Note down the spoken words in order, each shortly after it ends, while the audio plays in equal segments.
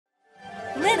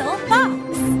Little fox.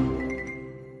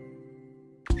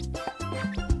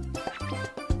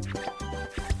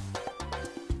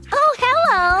 Oh,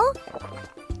 hello!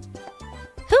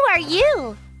 Who are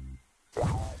you?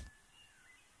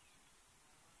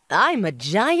 I'm a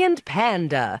giant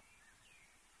panda.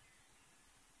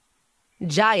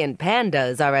 Giant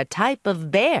pandas are a type of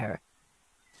bear.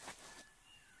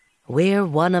 We're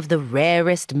one of the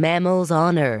rarest mammals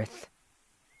on Earth.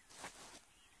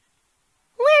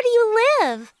 Where do you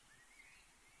live?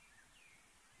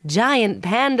 Giant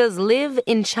pandas live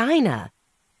in China.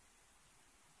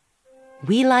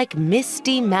 We like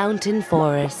misty mountain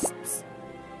forests.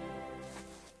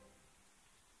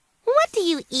 What do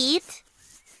you eat?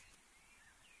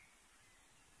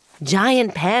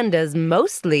 Giant pandas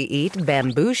mostly eat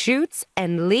bamboo shoots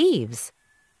and leaves.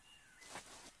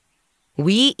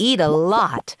 We eat a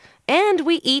lot, and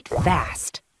we eat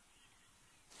fast.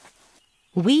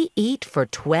 We eat for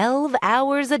 12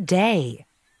 hours a day.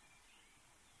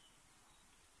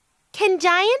 Can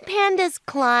giant pandas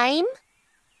climb?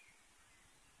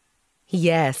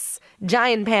 Yes,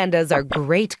 giant pandas are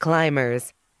great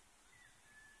climbers.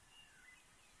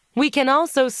 We can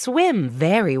also swim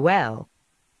very well.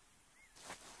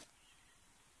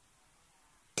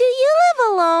 Do you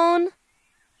live alone?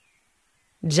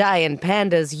 Giant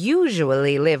pandas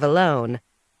usually live alone.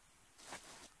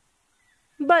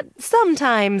 But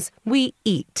sometimes we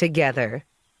eat together.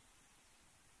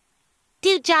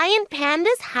 Do giant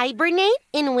pandas hibernate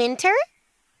in winter?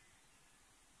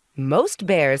 Most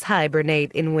bears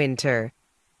hibernate in winter.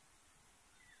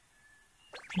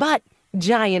 But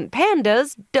giant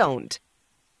pandas don't.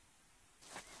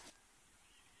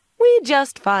 We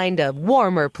just find a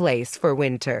warmer place for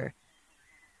winter.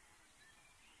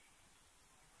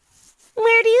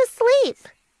 Where do you sleep?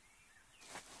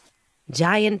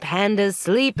 Giant pandas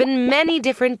sleep in many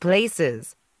different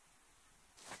places.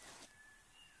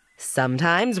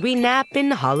 Sometimes we nap in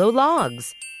hollow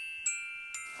logs.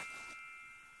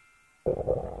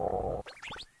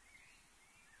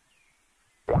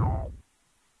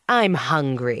 I'm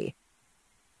hungry.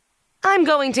 I'm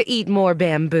going to eat more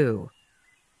bamboo.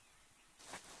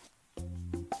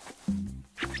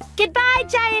 Goodbye,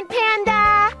 giant panda!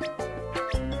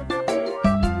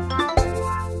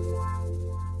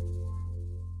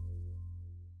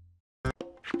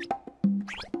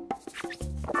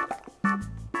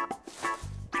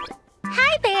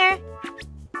 Hi there!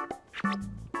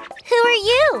 Who are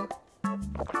you?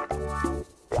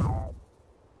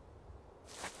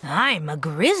 I'm a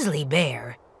grizzly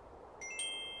bear.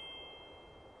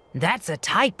 That's a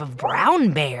type of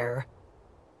brown bear.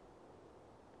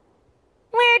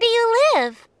 Where do you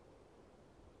live?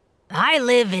 I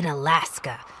live in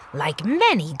Alaska, like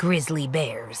many grizzly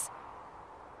bears.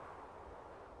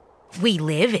 We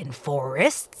live in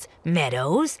forests,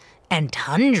 meadows, and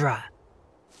tundra.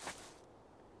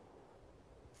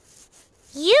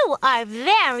 You are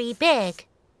very big.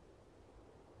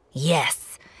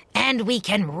 Yes, and we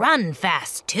can run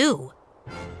fast too.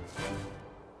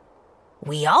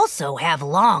 We also have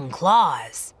long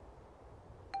claws.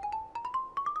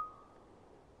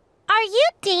 Are you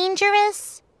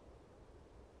dangerous?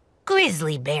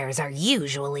 Grizzly bears are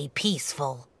usually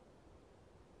peaceful.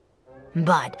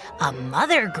 But a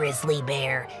mother grizzly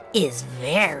bear is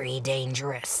very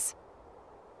dangerous.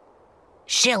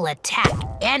 She'll attack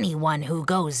anyone who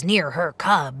goes near her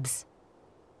cubs.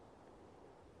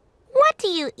 What do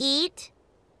you eat?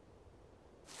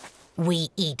 We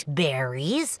eat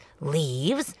berries,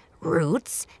 leaves,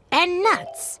 roots, and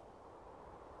nuts.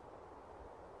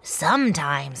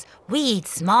 Sometimes we eat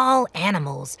small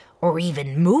animals or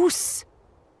even moose.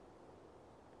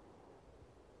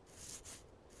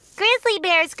 Grizzly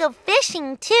bears go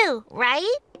fishing too,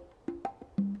 right?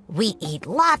 We eat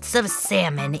lots of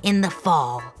salmon in the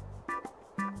fall.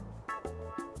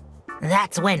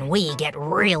 That's when we get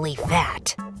really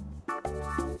fat.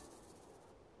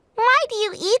 Why do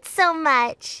you eat so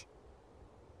much?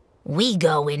 We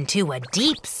go into a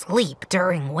deep sleep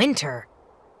during winter.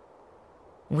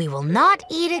 We will not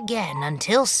eat again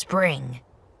until spring.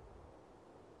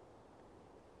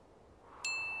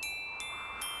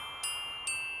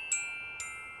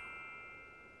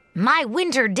 My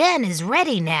winter den is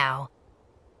ready now.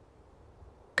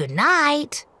 Good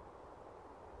night.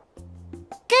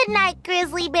 Good night,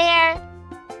 Grizzly Bear.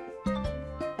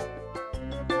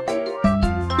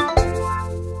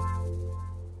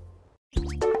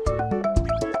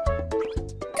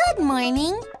 Good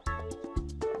morning.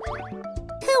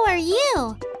 Who are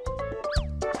you?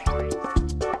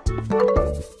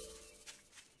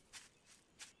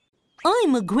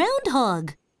 I'm a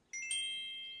groundhog.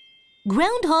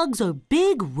 Groundhogs are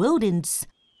big rodents.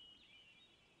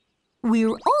 We're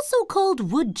also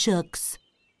called woodchucks.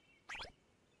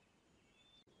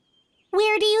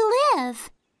 Where do you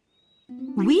live?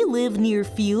 We live near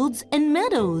fields and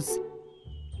meadows.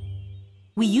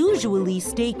 We usually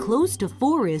stay close to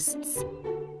forests.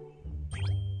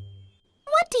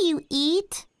 What do you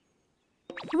eat?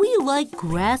 We like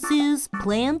grasses,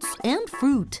 plants, and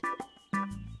fruit.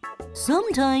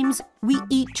 Sometimes we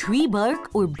eat tree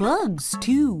bark or bugs,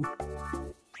 too.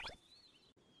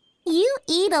 You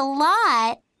eat a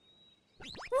lot.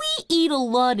 We eat a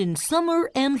lot in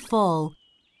summer and fall.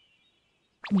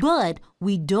 But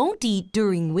we don't eat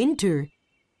during winter.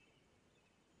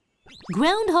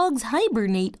 Groundhogs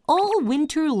hibernate all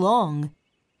winter long.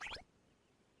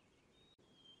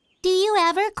 Do you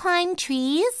ever climb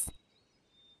trees?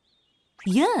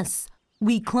 Yes,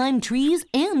 we climb trees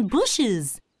and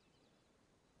bushes.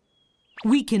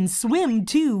 We can swim,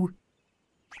 too.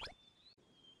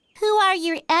 Who are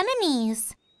your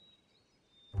enemies?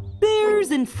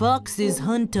 Bears and foxes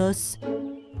hunt us.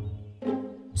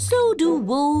 So do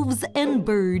wolves and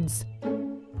birds.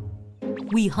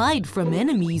 We hide from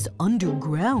enemies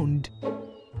underground.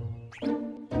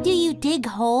 Do you dig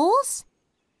holes?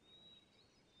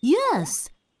 Yes,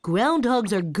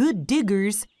 groundhogs are good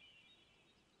diggers.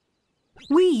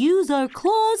 We use our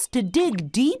claws to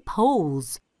dig deep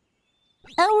holes.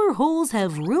 Our holes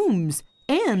have rooms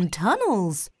and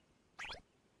tunnels.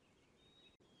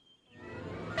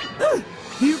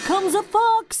 Here comes a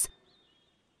fox!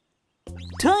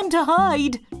 Time to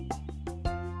hide!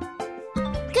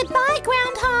 Goodbye,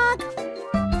 Groundhog!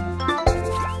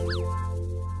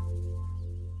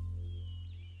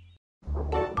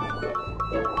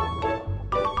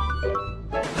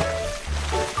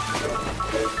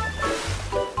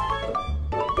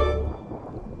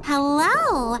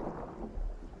 Hello!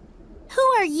 Who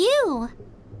are you?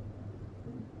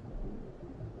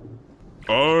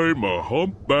 I'm a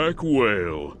humpback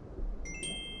whale.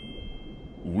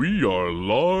 We are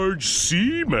large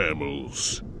sea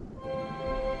mammals.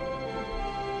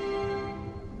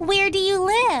 Where do you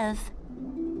live?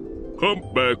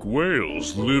 Humpback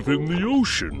whales live in the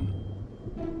ocean.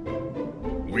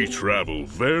 We travel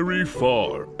very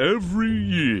far every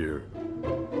year.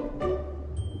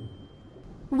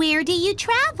 Where do you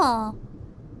travel?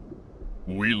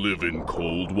 We live in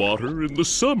cold water in the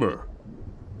summer.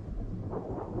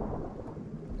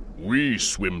 We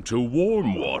swim to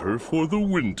warm water for the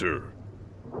winter.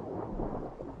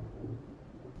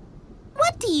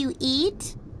 What do you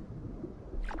eat?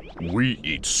 We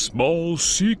eat small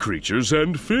sea creatures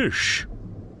and fish.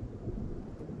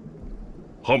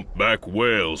 Humpback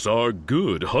whales are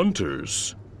good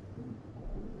hunters.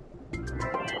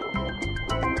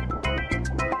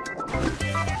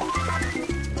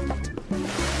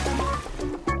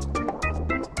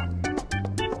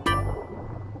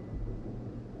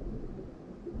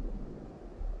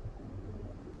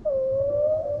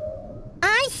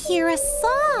 I hear a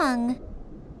song.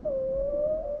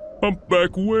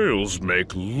 Humpback whales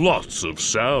make lots of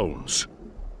sounds.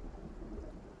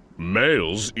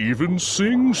 Males even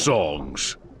sing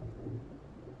songs.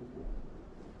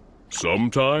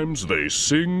 Sometimes they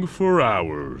sing for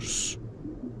hours.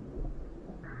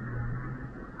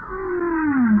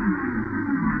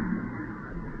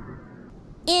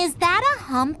 Is that a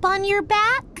hump on your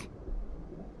back?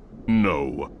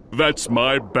 No, that's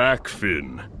my back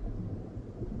fin.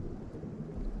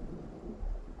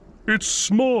 It's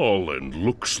small and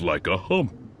looks like a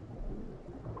hump.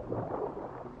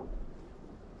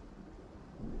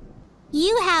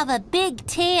 You have a big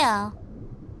tail.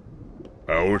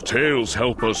 Our tails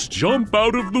help us jump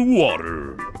out of the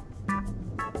water.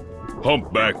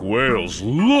 Humpback whales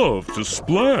love to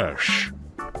splash.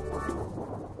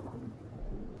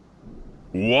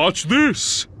 Watch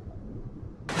this!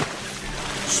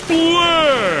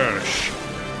 Splash!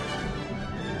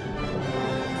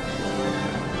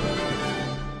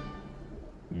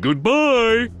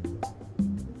 Goodbye!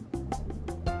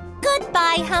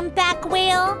 Goodbye, Humpback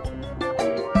Whale.